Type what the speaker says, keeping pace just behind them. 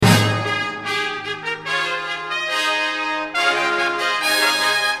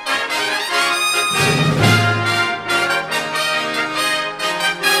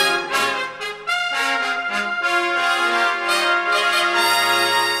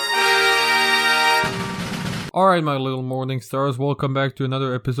Alright, my little morning stars, welcome back to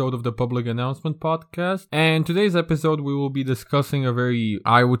another episode of the Public Announcement Podcast. And today's episode we will be discussing a very,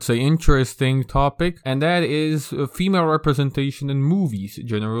 I would say, interesting topic, and that is female representation in movies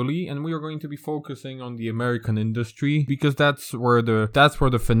generally. And we are going to be focusing on the American industry because that's where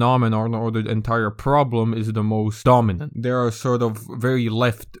the phenomenon or the entire problem is the most dominant. They are sort of very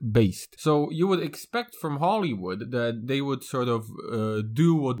left-based. So you would expect from Hollywood that they would sort of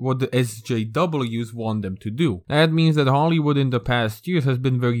do what the SJWs want them to do. That means that Hollywood in the past years has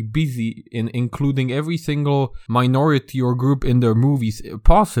been very busy in including every single minority or group in their movies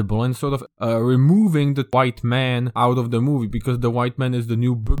possible and sort of removing the white man out of the movie, because the white man is the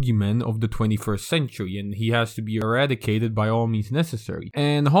new boogeyman of the 21st century and he has to be eradicated by all means necessary.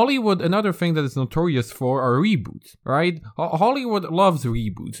 And Hollywood, another thing that is notorious for are reboots, right? Hollywood loves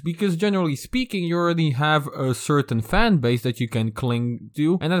reboots because generally speaking you already have a certain fan base that you can cling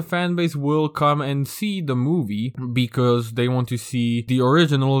to, and that fan base will come and see the movie because they want to see the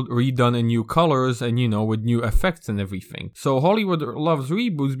original redone in new colors and, with new effects and everything. So Hollywood loves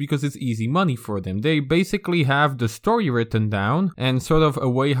reboots because it's easy money for them. They basically have the story written down and sort of a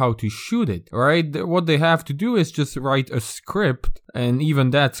way how to shoot it, right? What they have to do is just write a script, and even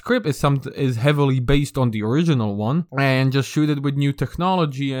that script is heavily based on the original one, and just shoot it with new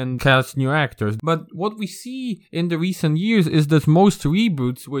technology and cast new actors. But what we see in the recent years is that most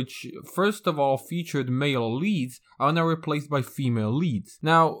reboots, which first of all featured male leads, are now replaced by female leads.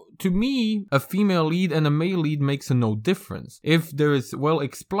 Now, to me, a female lead and a male lead makes no difference. If there is well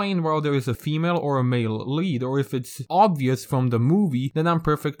explained whether there is a female or a male lead, or if it's obvious from the movie, then I'm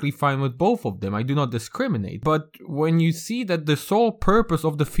perfectly fine with both of them. I do not discriminate. But when you see that the sole purpose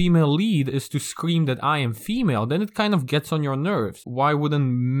of the female lead is to scream that I am female, then it kind of gets on your nerves. Why wouldn't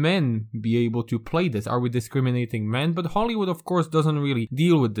men be able to play this? Are we discriminating men? But Hollywood, of course, doesn't really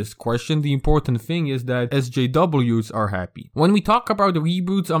deal with this question. The important thing is that SJWs are happy. When we talk about the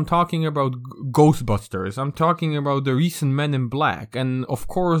reboots, I'm talking about Ghostbusters. I'm talking about the recent Men in Black. And of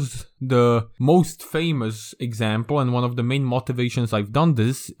course, the most famous example and one of the main motivations I've done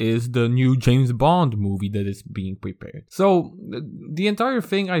this is the new James Bond movie that is being prepared. So the entire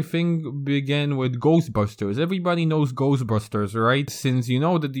thing, I think, began with Ghostbusters. Everybody knows Ghostbusters, right? Since you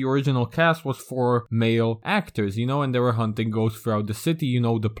know that the original cast was 4 male actors, and they were hunting ghosts throughout the city,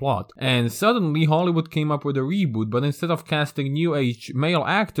 the plot. And suddenly Hollywood came up with a reboot, but instead of casting new age male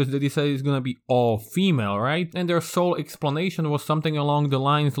actors, they decided it's gonna be all female, right? And their sole explanation was something along the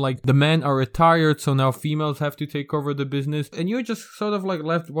lines like, the men are retired, so now females have to take over the business. And you're just sort of like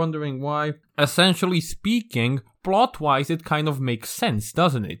left wondering why. Essentially speaking, plot-wise, it kind of makes sense,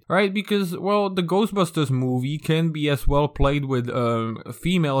 doesn't it? Right? Because, well, the Ghostbusters movie can be as well played with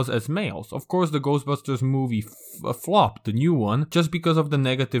females as males. Of course, the Ghostbusters movie flopped, the new one, just because of the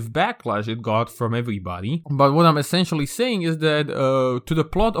negative backlash it got from everybody. But what I'm essentially saying is that to the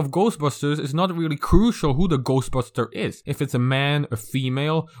plot of Ghostbusters, it's not really crucial who the Ghostbuster is. If it's a man, a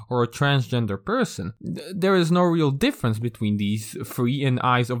female, or a transgender person. There is no real difference between these three in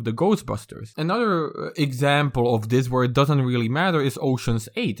eyes of the Ghostbusters. Another example of this where it doesn't really matter is Ocean's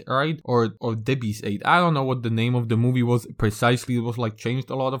 8, right? Or Debbie's 8. I don't know what the name of the movie was precisely. It was like changed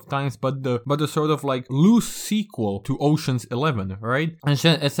a lot of times, but the sort of like loose sequel to Ocean's 11, right? And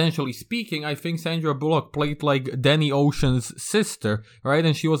essentially speaking, I think Sandra Bullock played like Danny Ocean's sister, right?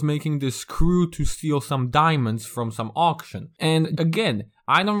 And she was making this crew to steal some diamonds from some auction. And again,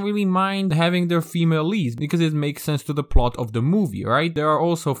 I don't really mind having their female leads because it makes sense to the plot of the movie, right? There are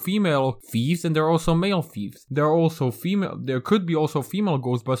also female thieves and there are also male thieves. There could be also female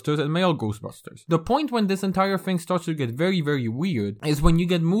Ghostbusters and male Ghostbusters. The point when this entire thing starts to get very, very weird is when you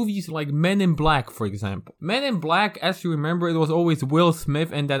get movies like Men in Black, for example. Men in Black, as you remember, it was always Will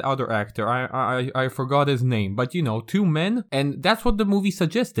Smith and that other actor. I forgot his name, but 2 men, and that's what the movie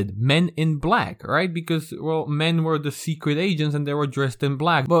suggested. Men in Black, right? Because, well, men were the secret agents and they were dressed in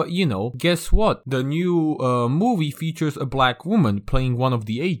black. But, guess what? The new movie features a black woman playing one of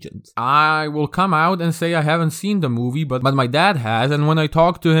the agents. I will come out and say I haven't seen the movie, but my dad has, and when I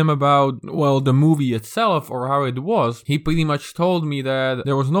talked to him about, well, the movie itself or how it was, he pretty much told me that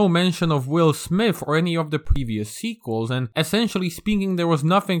there was no mention of Will Smith or any of the previous sequels, and essentially speaking, there was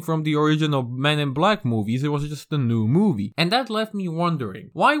nothing from the original Men in Black movies. It was just a new movie. And that left me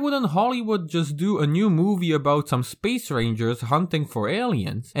wondering, why wouldn't Hollywood just do a new movie about some space rangers hunting for aliens?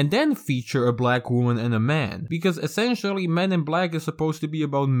 aliens, and then feature a black woman and a man. Because essentially Men in Black is supposed to be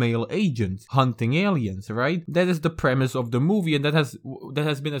about male agents hunting aliens, right? That is the premise of the movie, and that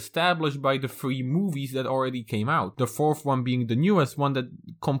has been established by the 3 movies that already came out. The 4th one being the newest one that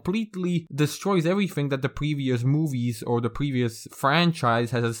completely destroys everything that the previous movies or the previous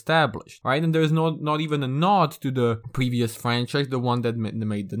franchise has established, right? And there's not even a nod to the previous franchise, the one that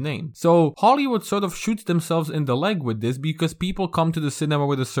made the name. So Hollywood sort of shoots themselves in the leg with this because people come to the cinema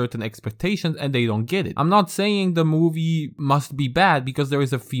with a certain expectations and they don't get it. I'm not saying the movie must be bad because there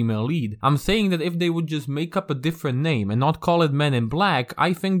is a female lead. I'm saying that if they would just make up a different name and not call it Men in Black,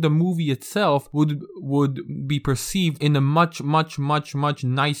 I think the movie itself would be perceived in a much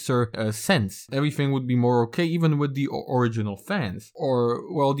nicer sense. Everything would be more okay, even with the original fans. Or,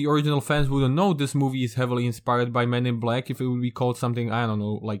 well, the original fans wouldn't know this movie is heavily inspired by Men in Black. If it would be called something, I don't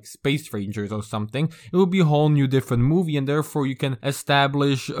know, like Space Rangers or something, it would be a whole new different movie, and therefore you can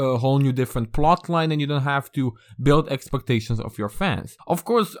establish a whole new different plot line and you don't have to build expectations of your fans. Of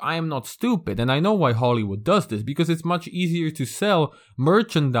course, I am not stupid, and I know why Hollywood does this, because it's much easier to sell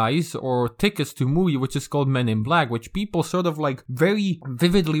merchandise or tickets to movie which is called Men in Black, which people sort of like very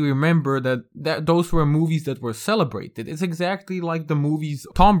vividly remember that those were movies that were celebrated. It's exactly like the movies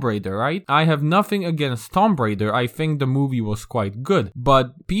Tomb Raider, right? I have nothing against Tomb Raider. I think the movie was quite good,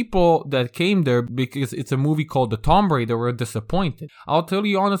 but people that came there because it's a movie called The Tomb Raider were disappointed. I'll tell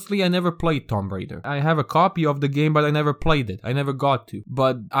you honestly, I never played Tomb Raider. I have a copy of the game, but I never played it. I never got to.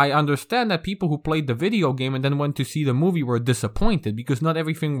 But I understand that people who played the video game and then went to see the movie were disappointed because not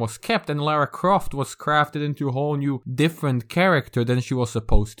everything was kept, and Lara Croft was crafted into a whole new different character than she was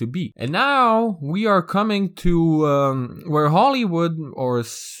supposed to be. And now we are coming to where Hollywood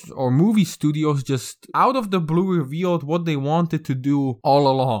or movie studios just out of the blue revealed what they wanted to do all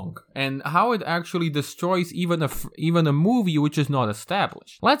along, and how it actually destroys even a movie which is not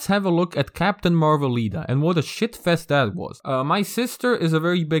established. Let's have a look at Captain Marvelita and what a shitfest that was. My sister is a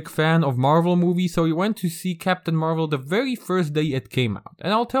very big fan of Marvel movies, so we went to see Captain Marvel the very first day it came out.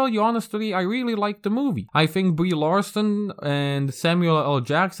 And I'll tell you honestly, I really liked the movie. I think Brie Larson and Samuel L.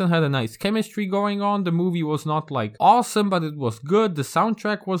 Jackson had a nice chemistry going on. The movie was not like awesome, but it was good. The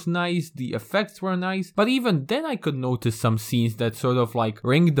soundtrack was nice. The effects were nice. But even then I could notice some scenes that sort of like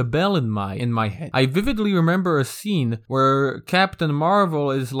ring the bell in my head. I vividly remember a scene where Captain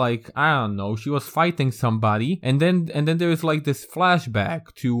Marvel is like, I don't know, she was fighting somebody, and then there's like this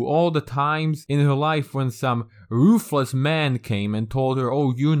flashback to all the times in her life when some ruthless man came and told her,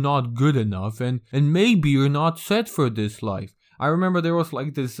 oh, you're not good enough, and maybe you're not set for this life. I remember there was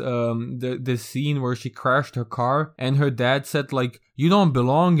like this this scene where she crashed her car and her dad said like, you don't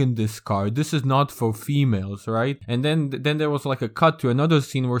belong in this car. This is not for females, right? And then there was like a cut to another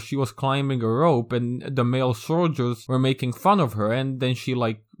scene where she was climbing a rope and the male soldiers were making fun of her, and then she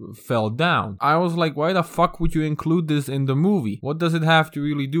like fell down. I was like, why the fuck would you include this in the movie? What does it have to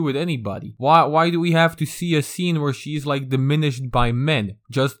really do with anybody? Why do we have to see a scene where she's like diminished by men?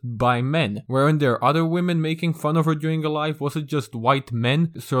 Just by men? Weren't there other women making fun of her during her life? Was it just white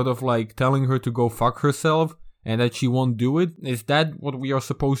men sort of like telling her to go fuck herself? And that she won't do it? Is that what we are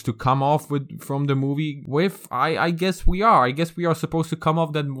supposed to come off with from the movie with? I guess we are. I guess we are supposed to come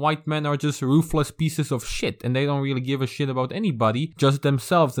off that white men are just ruthless pieces of shit and they don't really give a shit about anybody, just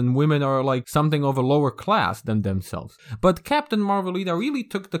themselves, and women are like something of a lower class than themselves. But Captain Marvelita really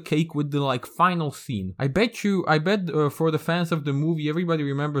took the cake with the like final scene. I bet for the fans of the movie, everybody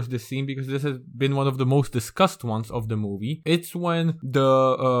remembers this scene because this has been one of the most discussed ones of the movie. It's when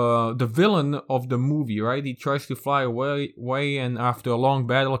the villain of the movie, right? He tries to fly away, and after a long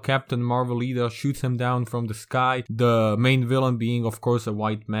battle, Captain Marvelita shoots him down from the sky. The main villain being, of course, a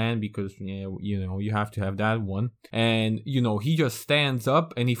white man, because you have to have that one. And he just stands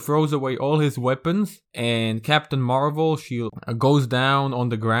up and he throws away all his weapons. And Captain Marvel, she goes down on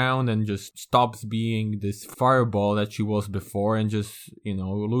the ground and just stops being this fireball that she was before, and just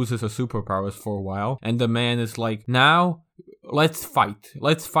loses her superpowers for a while. And the man is like, now let's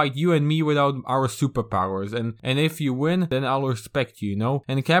fight you and me without our superpowers, and if you win, then I'll respect you,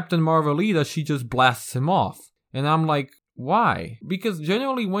 And Captain Marvelita, she just blasts him off, and I'm like, why? Because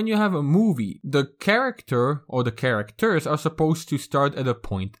generally when you have a movie, the character or the characters are supposed to start at a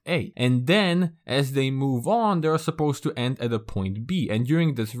point A, and then as they move on, they're supposed to end at a point B, and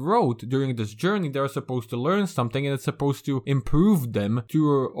during this journey, they're supposed to learn something, and it's supposed to improve them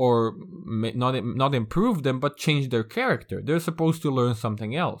or not improve them, but change their character. They're supposed to learn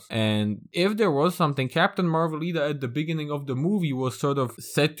something else. And if there was something, Captain Marvelita at the beginning of the movie was sort of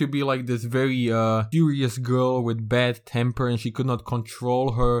said to be like this very curious girl with bad temper, temper and she could not control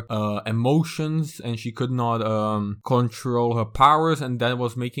her emotions and she could not control her powers, and that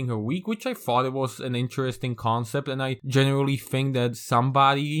was making her weak, which I thought it was an interesting concept. And I generally think that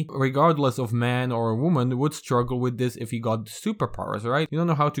somebody, regardless of man or a woman, would struggle with this if he got superpowers, right? You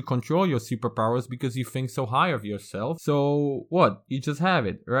don't know how to control your superpowers because you think so high of yourself. So what? You just have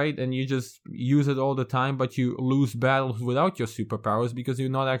it, right? And you just use it all the time, but you lose battles without your superpowers because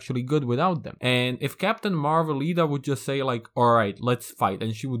you're not actually good without them. And if Captain Marvelita would just say like, alright, let's fight,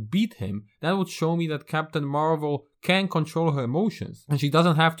 and she would beat him, that would show me that Captain Marvel can control her emotions, and she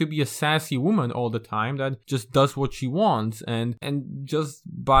doesn't have to be a sassy woman all the time that just does what she wants, and just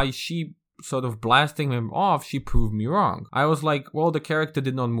by she sort of blasting him off, she proved me wrong. I was like, well, the character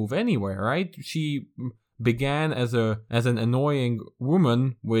did not move anywhere, right? She began as an annoying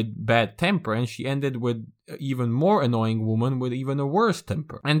woman with bad temper, and she ended with even more annoying woman with even a worse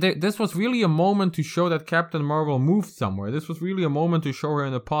temper. And this was really a moment to show that Captain Marvel moved somewhere. This was really a moment to show her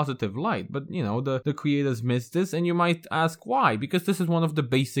in a positive light. But, you know, the creators missed this, and you might ask why. Because this is one of the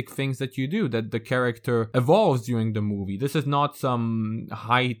basic things that you do, that the character evolves during the movie. This is not some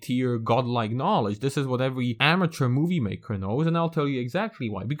high-tier godlike knowledge. This is what every amateur movie maker knows, and I'll tell you exactly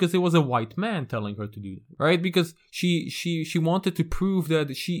why. Because it was a white man telling her to do that, right? Because she wanted to prove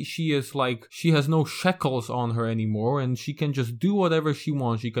that she is like, she has no shackles on her anymore, and she can just do whatever she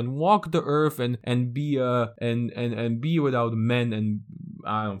wants. She can walk the earth and be be without men, and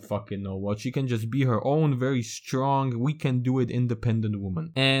I don't fucking know what. She can just be her own very strong, we can do it independent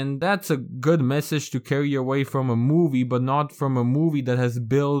woman. And that's a good message to carry away from a movie, but not from a movie that has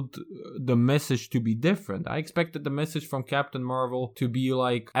built the message to be different. I expected the message from Captain Marvel to be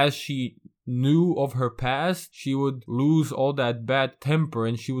like, as she knew of her past, she would lose all that bad temper,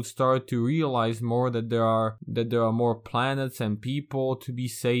 and she would start to realize more that there are more planets and people to be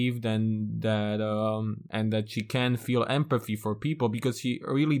saved, and that she can feel empathy for people, because she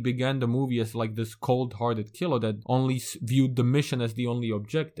really began the movie as like this cold-hearted killer that only viewed the mission as the only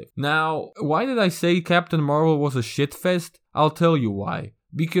objective. Now, why did I say Captain Marvel was a shitfest? I'll tell you why.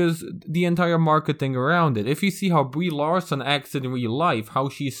 Because the entire marketing around it. If you see how Brie Larson acts in real life, how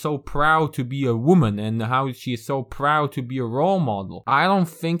she's so proud to be a woman and how she is so proud to be a role model, I don't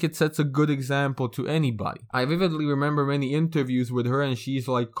think it sets a good example to anybody. I vividly remember many interviews with her, and she's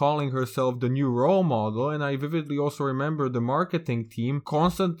like calling herself the new role model, and I vividly also remember the marketing team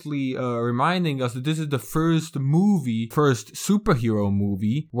constantly reminding us that this is the first superhero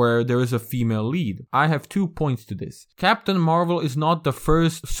movie where there is a female lead. I have 2 points to this. Captain Marvel is not the first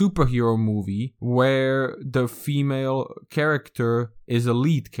superhero movie where the female character is a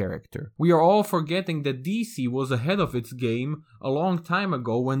lead character. We are all forgetting that DC was ahead of its game a long time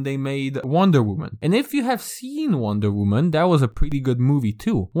ago when they made Wonder Woman. And if you have seen Wonder Woman, that was a pretty good movie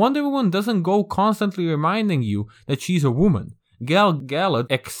too. Wonder Woman doesn't go constantly reminding you that she's a woman. Gal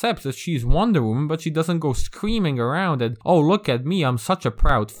Gadot accepts that she's Wonder Woman, but she doesn't go screaming around that, oh, look at me, I'm such a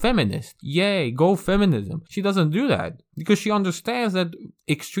proud feminist. Yay, go feminism. She doesn't do that because she understands that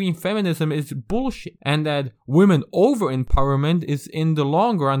extreme feminism is bullshit and that women over-empowerment is in the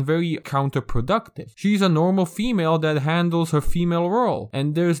long run very counterproductive. She's a normal female that handles her female role,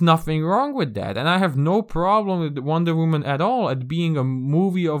 and there's nothing wrong with that. And I have no problem with Wonder Woman at all at being a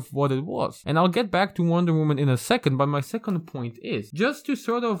movie of what it was. And I'll get back to Wonder Woman in a second, but my second point is just to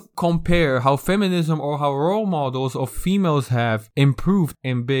sort of compare how feminism or how role models of females have improved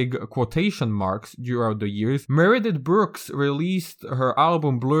in big quotation marks throughout the years. Meredith Brooks released her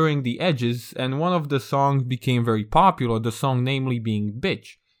album Blurring the Edges, and one of the songs became very popular, the song namely being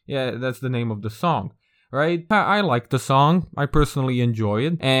Bitch. Yeah, that's the name of the song. Right? I like the song. I personally enjoy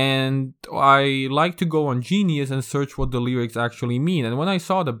it. And I like to go on Genius and search what the lyrics actually mean. And when I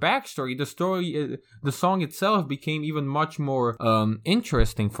saw the backstory, the song itself became even much more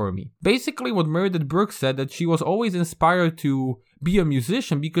interesting for me. Basically, what Meredith Brooks said, that she was always inspired to be a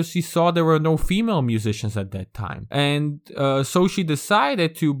musician because she saw there were no female musicians at that time. And so she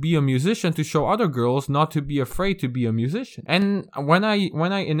decided to be a musician to show other girls not to be afraid to be a musician. And when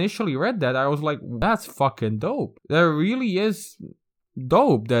I initially read that, I was like, that's fucking dope. That really is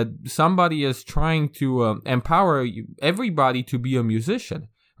dope that somebody is trying to empower everybody to be a musician,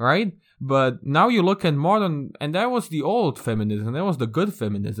 right? But now you look at modern, and that was the old feminism, that was the good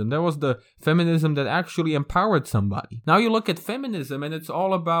feminism, that was the feminism that actually empowered somebody. Now you look at feminism and it's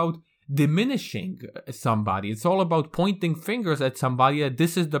all about diminishing somebody. It's all about pointing fingers at somebody that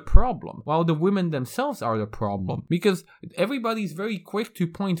this is the problem, while the women themselves are the problem. Because everybody's very quick to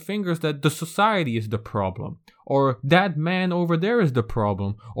point fingers that the society is the problem, or that man over there is the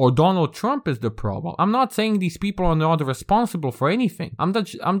problem, or Donald Trump is the problem. I'm not saying these people are not responsible for anything. I'm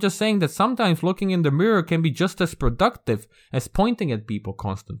just saying that sometimes looking in the mirror can be just as productive as pointing at people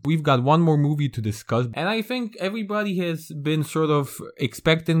constantly. We've got one more movie to discuss, and I think everybody has been sort of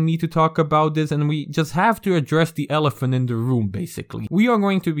expecting me to talk about this, and we just have to address the elephant in the room, basically. We are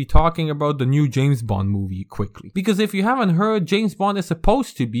going to be talking about the new James Bond movie quickly. Because if you haven't heard, James Bond is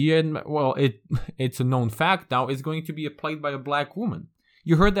supposed to be, and well, it's a known fact now, is going to be played by a black woman.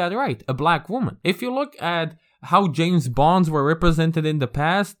 You heard that right, a black woman. If you look at how James Bonds were represented in the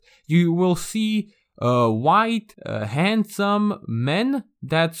past, you will see white, handsome men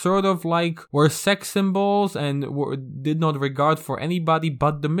that sort of like were sex symbols and did not regard for anybody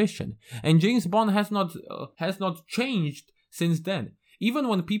but the mission. And James Bond has not changed since then. Even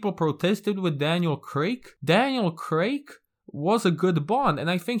when people protested with Daniel Craig was a good Bond, and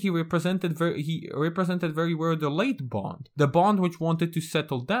I think he represented very well the late Bond, the Bond which wanted to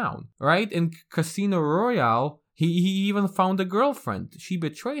settle down, right? In Casino Royale, he even found a girlfriend. She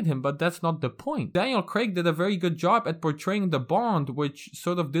betrayed him, but that's not the point. Daniel Craig did a very good job at portraying the Bond, which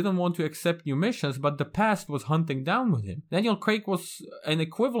sort of didn't want to accept new missions, but the past was hunting down with him. Daniel Craig was an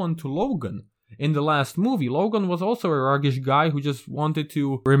equivalent to Logan. In the last movie, Logan was also a ruggish guy who just wanted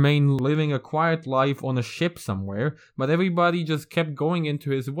to remain living a quiet life on a ship somewhere, but everybody just kept going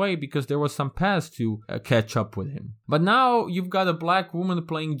into his way because there was some past to catch up with him. But now you've got a black woman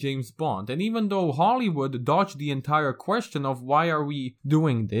playing James Bond, and even though Hollywood dodged the entire question of why are we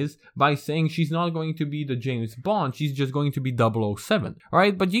doing this by saying she's not going to be the James Bond, she's just going to be 007,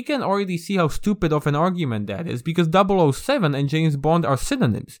 right? But you can already see how stupid of an argument that is, because 007 and James Bond are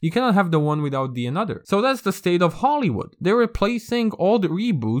synonyms. You cannot have the one without the another. So that's the state of Hollywood. They're replacing all the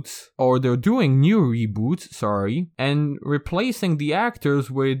reboots, or they're doing new reboots, and replacing the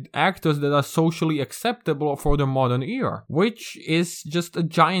actors with actors that are socially acceptable for the modern era, which is just a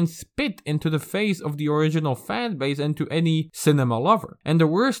giant spit into the face of the original fan base and to any cinema lover. And the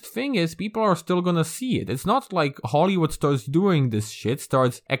worst thing is, people are still gonna see it. It's not like Hollywood starts doing this shit,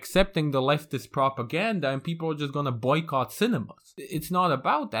 starts accepting the leftist propaganda, and people are just gonna boycott cinemas. It's not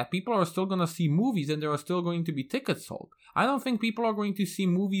about that. People are still gonna see movies, and there are still going to be tickets sold. I don't think people are going to see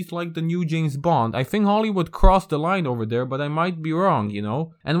movies like the new James Bond. I think Hollywood crossed the line over there, but I might be wrong, you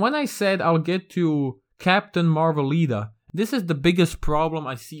know? And when I said I'll get to Captain Marvelita, this is the biggest problem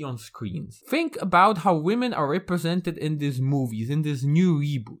I see on screens. Think about how women are represented in these movies, in these new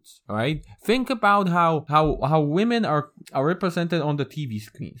reboots, alright? Think about how women are represented on the TV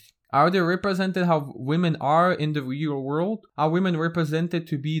screens. Are they represented how women are in the real world? Are women represented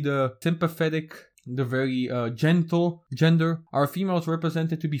to be the sympathetic, the very gentle gender? Are females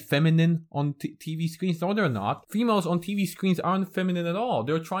represented to be feminine on TV screens? No, they're not. Females on TV screens aren't feminine at all.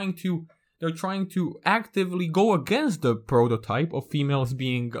 They're trying to actively go against the prototype of females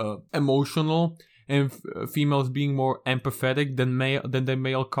being emotional and females being more empathetic than their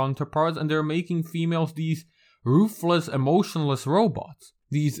male counterparts, and they're making females these ruthless, emotionless robots.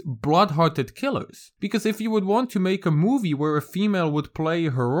 These blood-hearted killers. Because if you would want to make a movie where a female would play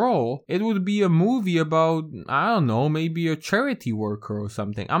her role, it would be a movie about, I don't know, maybe a charity worker or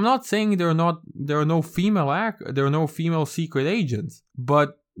something. I'm not saying there are no female secret agents,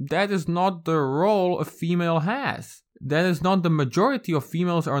 but that is not the role a female has. That is not the majority of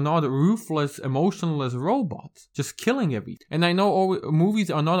females are not ruthless, emotionless robots, just killing everything. And I know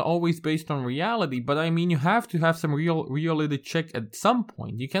movies are not always based on reality, but I mean, you have to have some reality check at some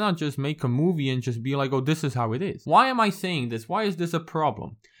point. You cannot just make a movie and just be like, oh, this is how it is. Why am I saying this? Why is this a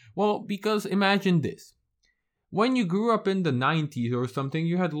problem? Well, because imagine this. When you grew up in the 90s or something,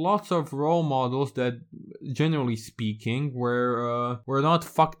 you had lots of role models that, generally speaking, were not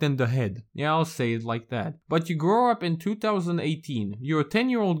fucked in the head. Yeah, I'll say it like that. But you grow up in 2018. You're a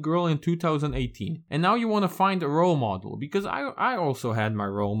 10-year-old girl in 2018. And now you want to find a role model. Because I also had my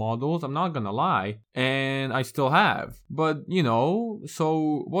role models, I'm not gonna lie. And I still have. But, you know,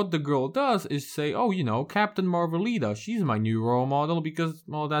 so what the girl does is say, oh, you know, Captain Marvelita, she's my new role model because,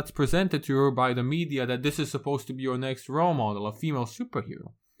 well, that's presented to her by the media that this is supposed to be your next role model, a female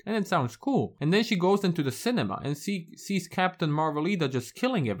superhero. And it sounds cool. And then she goes into the cinema and sees Captain Marvelita just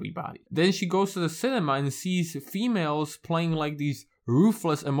killing everybody. Then she goes to the cinema and sees females playing like these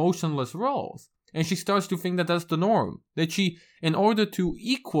ruthless, emotionless roles. And she starts to think that that's the norm. That she, in order to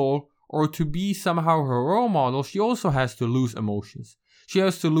equal or to be somehow her role model, she also has to lose emotions. She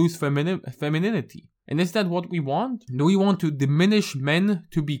has to lose femininity. And is that what we want? Do we want to diminish men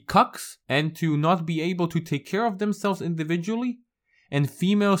to be cucks and to not be able to take care of themselves individually? And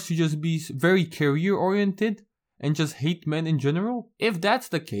females to just be very career-oriented and just hate men in general? If that's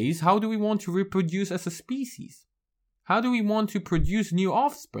the case, how do we want to reproduce as a species? How do we want to produce new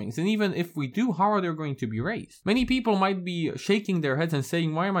offsprings? And even if we do, how are they going to be raised? Many people might be shaking their heads and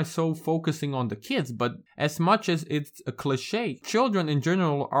saying, why am I so focusing on the kids? But as much as it's a cliche, children in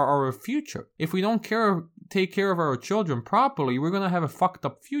general are our future. If we don't take care of our children properly, we're going to have a fucked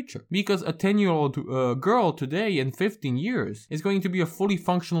up future. Because a 10-year-old girl today in 15 years is going to be a fully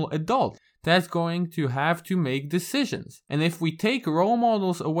functional adult that's going to have to make decisions. And if we take role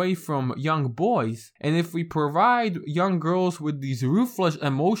models away from young boys, and if we provide young girls with these ruthless,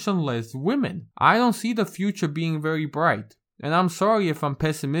 emotionless women, I don't see the future being very bright. And I'm sorry if I'm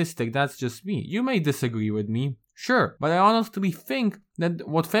pessimistic, that's just me. You may disagree with me. Sure, but I honestly think that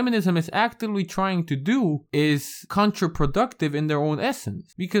what feminism is actively trying to do is counterproductive in their own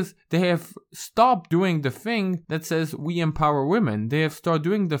essence, because they have stopped doing the thing that says we empower women. They have started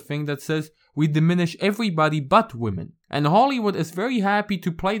doing the thing that says we diminish everybody but women. And Hollywood is very happy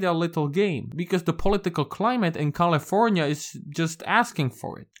to play their little game because the political climate in California is just asking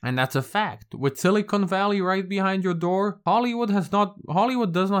for it. And that's a fact. With Silicon Valley right behind your door, Hollywood does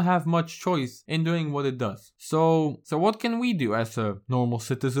not have much choice in doing what it does. So what can we do as a normal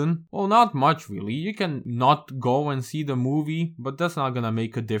citizen? Well, not much really. You can not go and see the movie, but that's not gonna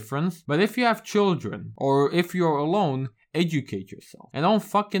make a difference. But if you have children, or if you're alone, educate yourself. And don't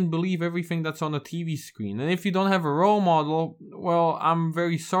fucking believe everything that's on the TV screen. And if you don't have a role model, well, I'm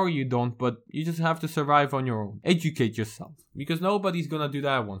very sorry you don't, but you just have to survive on your own. Educate yourself. Because nobody's gonna do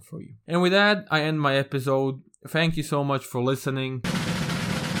that one for you. And with that, I end my episode. Thank you so much for listening.